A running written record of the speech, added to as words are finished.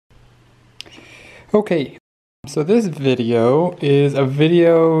Okay, so this video is a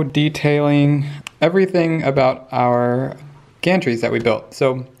video detailing everything about our gantries that we built.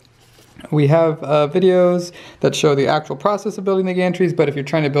 So we have videos that show the actual process of building the gantries, but if you're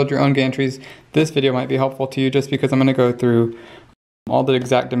trying to build your own gantries, this video might be helpful to you just because I'm going to go through all the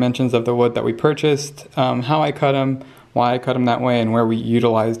exact dimensions of the wood that we purchased, how I cut them, why I cut them that way, and where we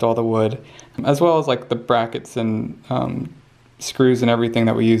utilized all the wood, as well as like the brackets and screws and everything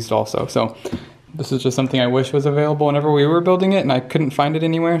that we used also. So this is just something I wish was available whenever we were building it, and I couldn't find it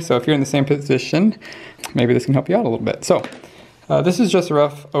anywhere. So if you're in the same position, maybe this can help you out a little bit. So this is just a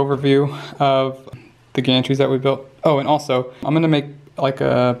rough overview of the gantries that we built. Oh, and also I'm going to make like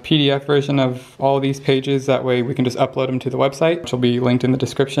a PDF version of all of these pages. That way we can just upload them to the website, which will be linked in the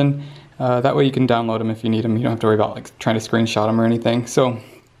description. That way you can download them if you need them. You don't have to worry about like trying to screenshot them or anything. So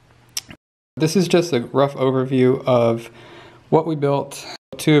this is just a rough overview of what we built.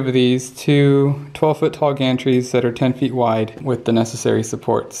 Two of these, two 12-foot tall gantries that are 10 feet wide with the necessary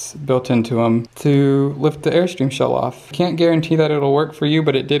supports built into them to lift the Airstream shell off. Can't guarantee that it'll work for you,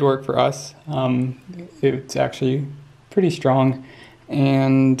 but it did work for us. It's actually pretty strong,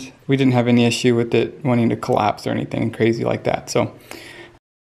 and we didn't have any issue with it wanting to collapse or anything crazy like that. So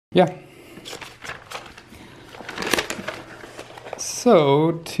yeah.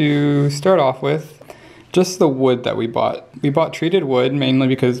 So to start off with, just the wood that we bought. We bought treated wood mainly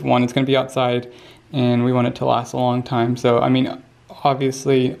because one, it's going to be outside and we want it to last a long time. So I mean,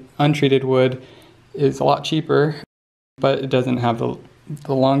 obviously untreated wood is a lot cheaper, but it doesn't have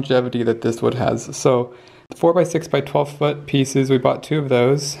the longevity that this wood has. So 4x6 by 12 foot pieces, we bought two of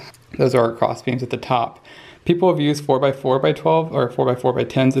those. Those are our cross beams at the top. People have used 4x4 by 12 or 4x4 by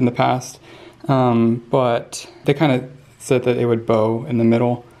 10s in the past, but they kind of said that it would bow in the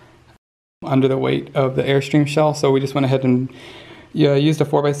middle under the weight of the Airstream shell. So we just went ahead and used a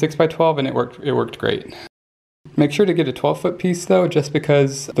 4x6 by 12 and it worked great. Make sure to get a 12-foot piece though, just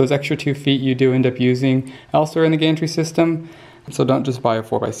because those extra 2 feet you do end up using elsewhere in the gantry system. So don't just buy a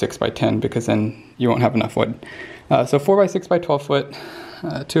 4x6 by 10 because then you won't have enough wood. So 4x6 by 12 foot,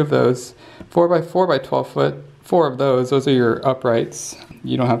 two of those. 4x4 by 12 foot, four of those are your uprights.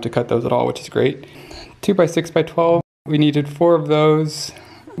 You don't have to cut those at all, which is great. 2x6 by 12, we needed four of those.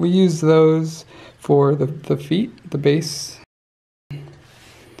 We use those for the feet, the base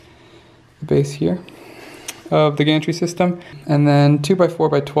here of the gantry system. And then 2x4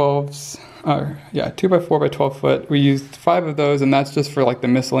 by 12s, 2x4 by 12 foot. We used five of those, and that's just for like the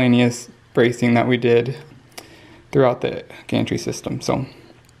miscellaneous bracing that we did throughout the gantry system. So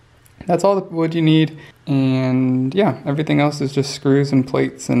that's all the wood you need. And yeah, everything else is just screws and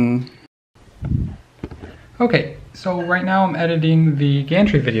plates and... Okay, so right now I'm editing the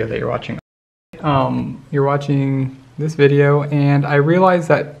gantry video that you're watching. You're watching this video, and I realized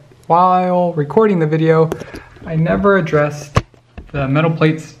that while recording the video, I never addressed the metal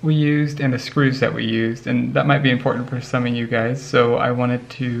plates we used and the screws that we used, and that might be important for some of you guys, so I wanted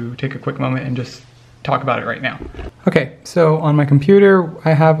to take a quick moment and just talk about it right now. Okay, so on my computer,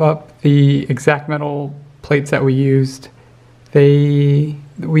 I have up the exact metal plates that we used. We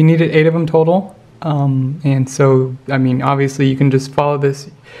needed 8 of them total. And so, I mean, obviously you can just follow this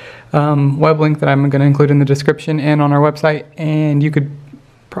web link that I'm going to include in the description and on our website, and you could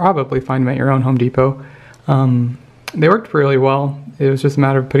probably find them at your own Home Depot. They worked really well. It was just a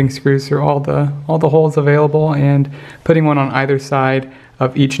matter of putting screws through all the holes available and putting one on either side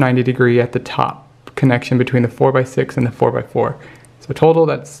of each 90 degree at the top connection between the 4x6 and the 4x4. So total,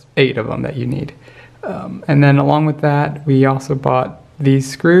 that's 8 of them that you need. And then along with that, we also bought these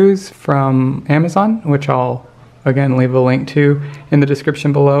screws from Amazon, which I'll again leave a link to in the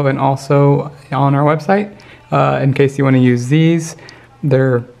description below and also on our website in case you want to use these.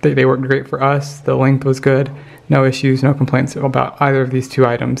 They worked great for us. The length was good. No issues, no complaints about either of these two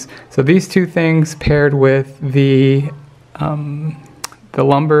items. So these two things paired with the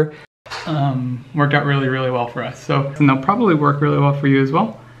lumber worked out really, really well for us. And they'll probably work really well for you as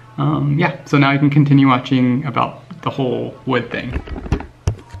well. Yeah, so now you can continue watching about the whole wood thing.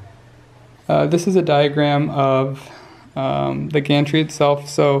 This is a diagram of the gantry itself.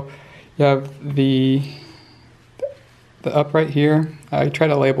 So you have the upright here. I try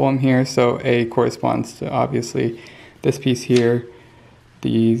to label them here, so A corresponds to obviously this piece here,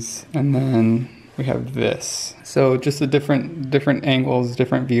 these, and then we have this. So just the different angles,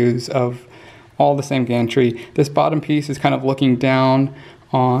 different views of all the same gantry. This bottom piece is kind of looking down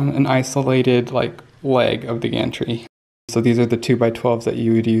on an isolated like leg of the gantry. So these are the 2x12s that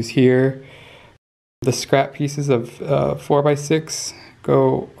you would use here. The scrap pieces of 4x6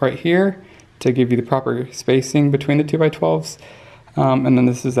 go right here to give you the proper spacing between the 2x12s. And then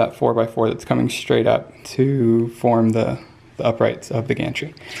this is that 4x4 that's coming straight up to form the uprights of the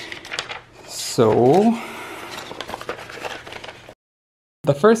gantry. So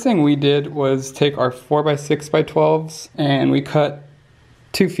the first thing we did was take our 4x6x12s and we cut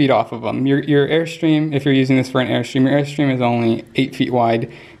 2 feet off of them. Your Airstream, if you're using this for an Airstream, your Airstream is only 8 feet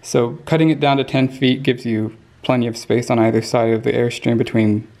wide. So cutting it down to 10 feet gives you plenty of space on either side of the Airstream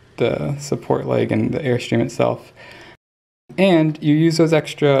between the support leg and the Airstream itself. And you use those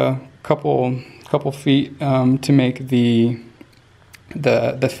extra couple feet to make the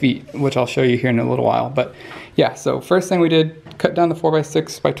feet, which I'll show you here in a little while. But yeah, so first thing we did, cut down the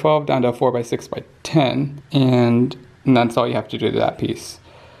 4x6x12 down to a 4x6x10, and that's all you have to do to that piece.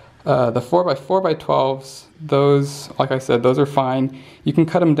 The 4x4x12s, those, like I said, those are fine. You can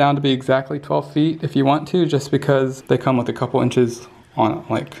cut them down to be exactly 12 feet if you want to, just because they come with a couple inches on,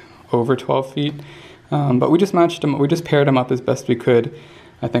 like, over 12 feet. But we just matched them, we just paired them up as best we could.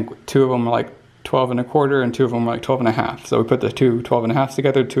 I think 2 of them were like 12 1/4 and 2 of them were like 12 1/2. So we put the 2 12 1/2s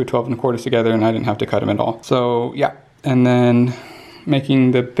together, 2 12 1/4s together, and I didn't have to cut them at all. So yeah, and then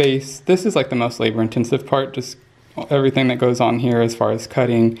making the base, this is like the most labor intensive part, just everything that goes on here as far as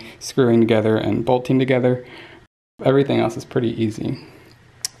cutting, screwing together, and bolting together. Everything else is pretty easy.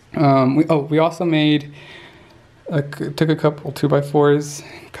 We also made, took a couple 2x4s,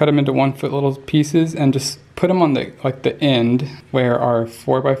 cut them into 1 foot little pieces, and just put them on the end where our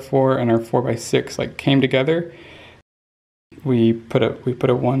 4x4 and our 4x6 like came together. We put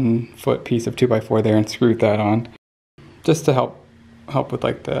a 1 foot piece of 2x4 there and screwed that on, just to help with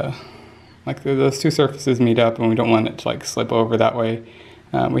those two surfaces meet up, and we don't want it to like slip over that way.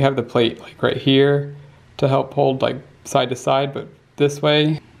 We have the plate like right here to help hold like side to side, but this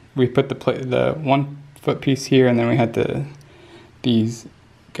way we put the 1 foot piece here, and then we had these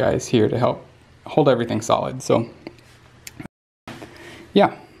guys here to help hold everything solid. So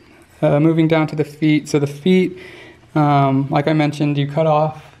yeah, moving down to the feet. So the feet, like I mentioned, you cut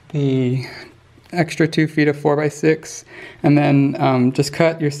off the extra 2 feet of 4x6, and then just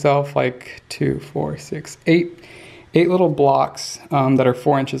cut yourself like 2, 4, 6, 8 little blocks that are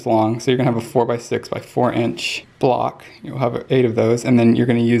 4 inches long. So you're gonna have a 4x6 by 4 inch block. You'll have 8 of those, and then you're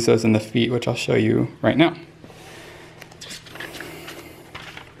gonna use those in the feet, which I'll show you right now.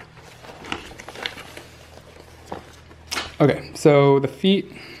 Okay, so the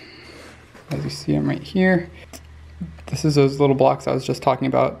feet, as you see them right here, this is those little blocks I was just talking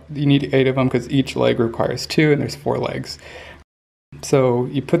about. You need 8 of them because each leg requires 2, and there's 4 legs. So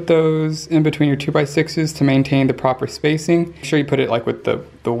you put those in between your 2x6s to maintain the proper spacing. Make sure you put it like with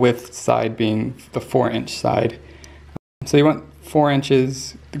the width side being the 4 inch side. So you want 4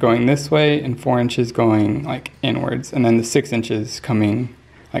 inches going this way and 4 inches going like inwards, and then the 6 inches coming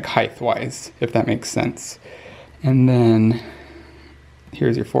like height-wise, if that makes sense. And then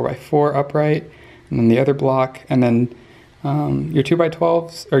here's your 4x4 upright, and then the other block, and then your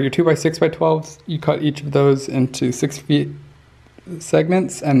 2x12s or your 2x6x12s, you cut each of those into 6 feet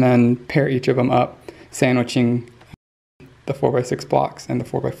segments, and then pair each of them up, sandwiching the 4x6 blocks and the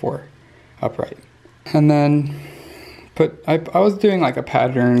 4x4 upright. And then I was doing like a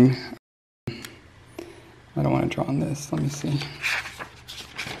pattern. I don't want to draw on this, let me see.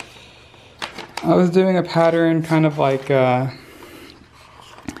 I was doing a pattern kind of like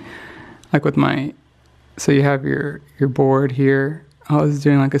with my, so you have your board here. I was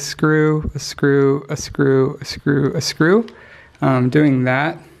doing like a screw, a screw, a screw, a screw, a screw. Doing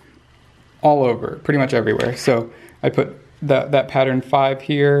that all over, pretty much everywhere. So I put that pattern 5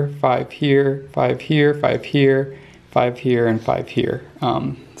 here, 5 here, 5 here, 5 here, 5 here, and 5 here.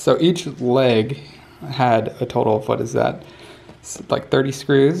 So each leg had a total of, what is that? It's like 30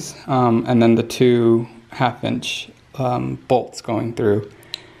 screws, and then the 2 1/2 inch bolts going through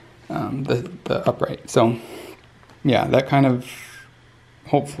the upright. So yeah, that kind of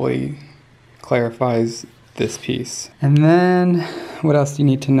hopefully clarifies this piece. And then what else do you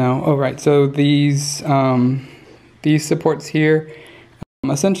need to know? Oh right, so these supports here,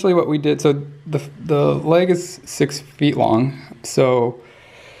 essentially what we did, so the leg is 6 feet long. So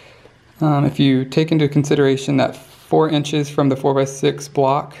if you take into consideration that 4 inches from the 4x6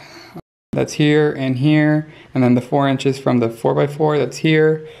 block, that's here, and then the 4 inches from the 4x4, that's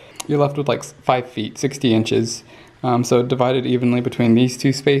here, you're left with like 5 feet, 60 inches. So divided evenly between these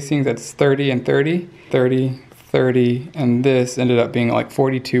two spacings, that's 30 and 30, 30, 30, and this ended up being like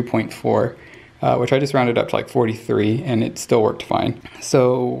 42.4, which I just rounded up to like 43, and it still worked fine.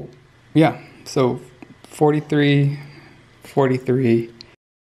 So yeah, so 43, 43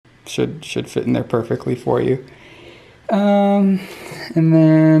 should fit in there perfectly for you. And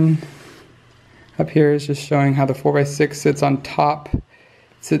then, up here is just showing how the 4x6 sits on top,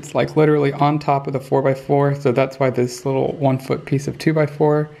 sits like literally on top of the 4x4. So that's why this little 1 foot piece of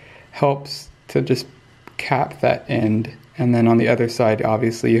 2x4 helps to just cap that end. And then on the other side,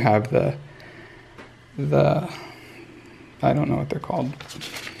 obviously you have the I don't know what they're called.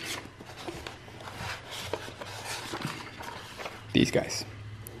 These guys.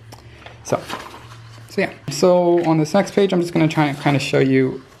 So yeah. So on this next page, I'm just going to try and kind of show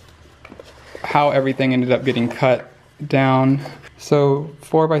you how everything ended up getting cut down. So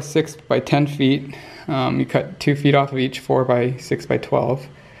 4 by 6 by 10 feet. You cut 2 feet off of each 4 by 6 by 12.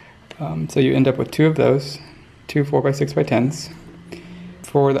 So you end up with 2 of those, 2 4 by 6 by 10s.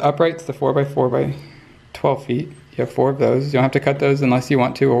 For the uprights, the 4 by 4 by 12 feet, you have 4 of those. You don't have to cut those unless you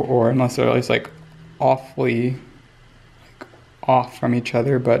want to, or unless they're just like awfully off from each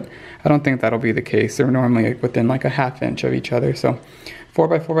other, but I don't think that'll be the case. They're normally within like a 1/2 inch of each other. So 4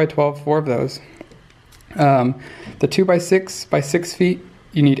 by 4 by 12, 4 of those. The 2 by 6 by 6 feet,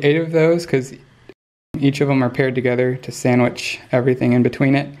 you need 8 of those because each of them are paired together to sandwich everything in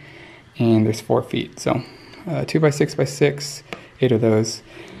between it, and there's 4 feet. So 2 by 6 by 6, 8 of those.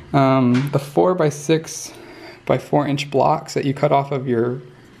 The 4 by 6 by 4 inch blocks that you cut off of your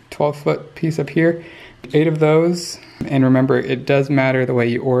 12 foot piece up here, 8 of those. And remember, it does matter the way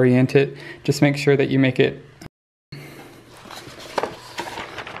you orient it. Just make sure that you make it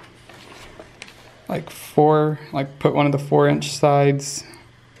put one of the 4 inch sides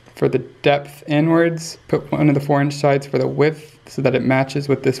for the depth inwards, put one of the 4 inch sides for the width so that it matches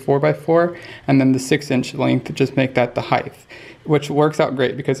with this 4 by 4, and then the 6 inch length, just make that the height, which works out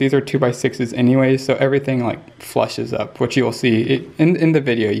great because these are 2 by 6s anyways, so everything like flushes up, which you will see in the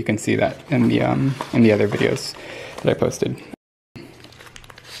video. You can see that in the other videos that I posted.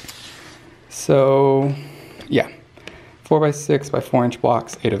 So yeah, 4 by 6 by 4 inch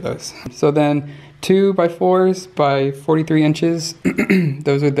blocks, 8 of those. So then 2 by 4s by 43 inches,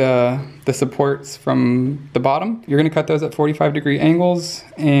 those are the supports from the bottom. You're gonna cut those at 45-degree angles,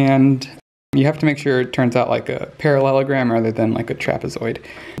 and you have to make sure it turns out like a parallelogram rather than like a trapezoid.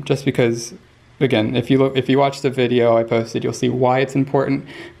 Just because, again, if you watch the video I posted, you'll see why it's important,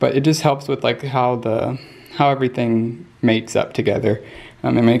 but it just helps with like how everything mates up together,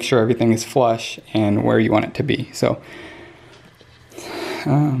 and make sure everything is flush and where you want it to be. So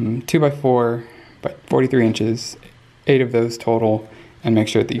 2 by 4 by 43 inches, 8 of those total, and make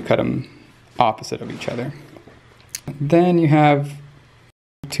sure that you cut them opposite of each other. Then you have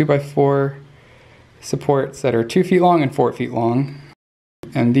 2 by 4 supports that are 2 feet long and 4 feet long,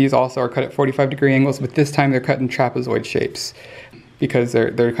 and these also are cut at 45-degree angles, but this time they're cut in trapezoid shapes because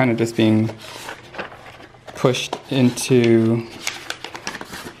they're kind of just being pushed into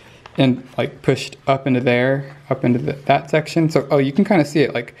pushed up into there, up into that section. So you can kind of see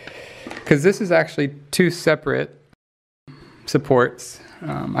it, like, because this is actually 2 separate supports.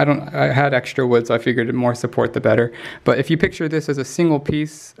 I had extra wood, so I figured the more support the better. But if you picture this as a single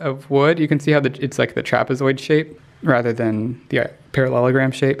piece of wood, you can see how it's like the trapezoid shape rather than the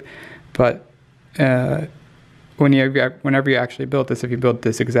parallelogram shape. But whenever you actually build this, if you build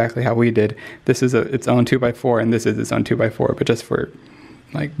this exactly how we did, this is its own 2 by 4, and this is its own 2 by 4, but just for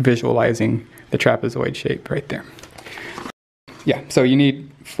like visualizing the trapezoid shape right there. Yeah, so you need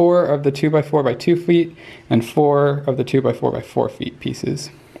 4 of the 2 by 4 by 2 feet and 4 of the 2 by 4 by 4 feet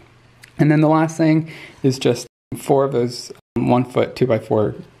pieces. And then the last thing is just 4 of those 1 foot 2 by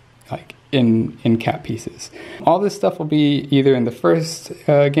 4 like in cap pieces. All this stuff will be either in the first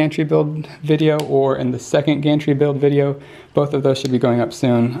gantry build video or in the second gantry build video. Both of those should be going up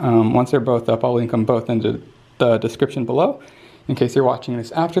soon. Once they're both up, I'll link them both into the description below. In case you're watching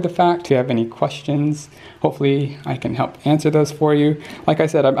this after the fact, if you have any questions, hopefully I can help answer those for you. Like I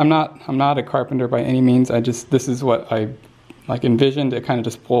said, I'm not a carpenter by any means. This is what I like envisioned. It kind of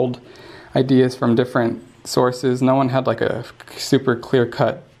just pulled ideas from different sources. No one had like a super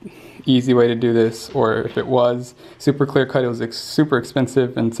clear-cut, easy way to do this, or if it was super clear-cut, it was super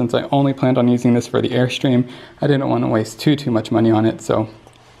expensive. And since I only planned on using this for the Airstream, I didn't want to waste too much money on it. So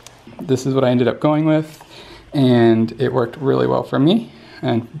this is what I ended up going with. And it worked really well for me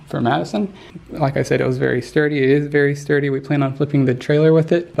and for Madison. Like I said, it was very sturdy. It is very sturdy. We plan on flipping the trailer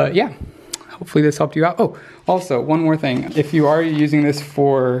with it. But yeah, hopefully this helped you out. Oh, also one more thing. If you are using this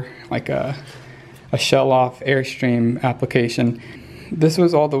for like a shell-off Airstream application, this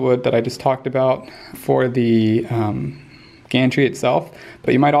was all the wood that I just talked about for the gantry itself.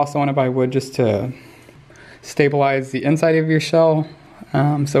 But you might also want to buy wood just to stabilize the inside of your shell.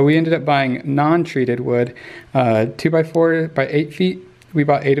 So we ended up buying non-treated wood, 2 by 4 by 8 feet, We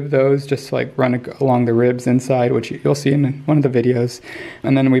bought 8 of those just to like run along the ribs inside, which you'll see in one of the videos.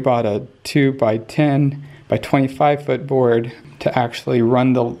 And then we bought a 2x10 by 25 foot board to actually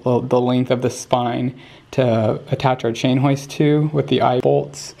run the length of the spine to attach our chain hoist to with the eye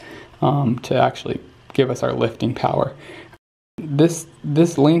bolts to actually give us our lifting power. This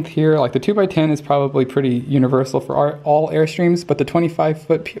length here, like the 2x10 is probably pretty universal for all Airstreams, but the 25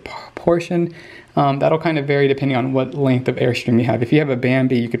 foot portion, that'll kind of vary depending on what length of Airstream you have. If you have a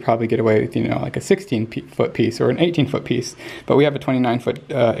Bambi, you could probably get away with, like a 16 foot piece or an 18 foot piece, but we have a 29 foot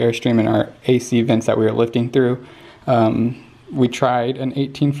Airstream in our AC vents that we were lifting through. We tried an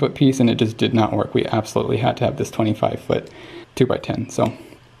 18 foot piece and it just did not work. We absolutely had to have this 25 foot 2x10. So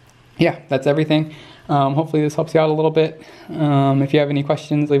yeah, that's everything. Hopefully this helps you out a little bit. If you have any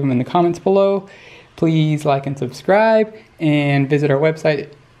questions, leave them in the comments below. Please like and subscribe and visit our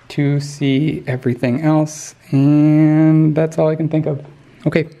website to see everything else. And that's all I can think of.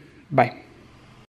 Okay, bye.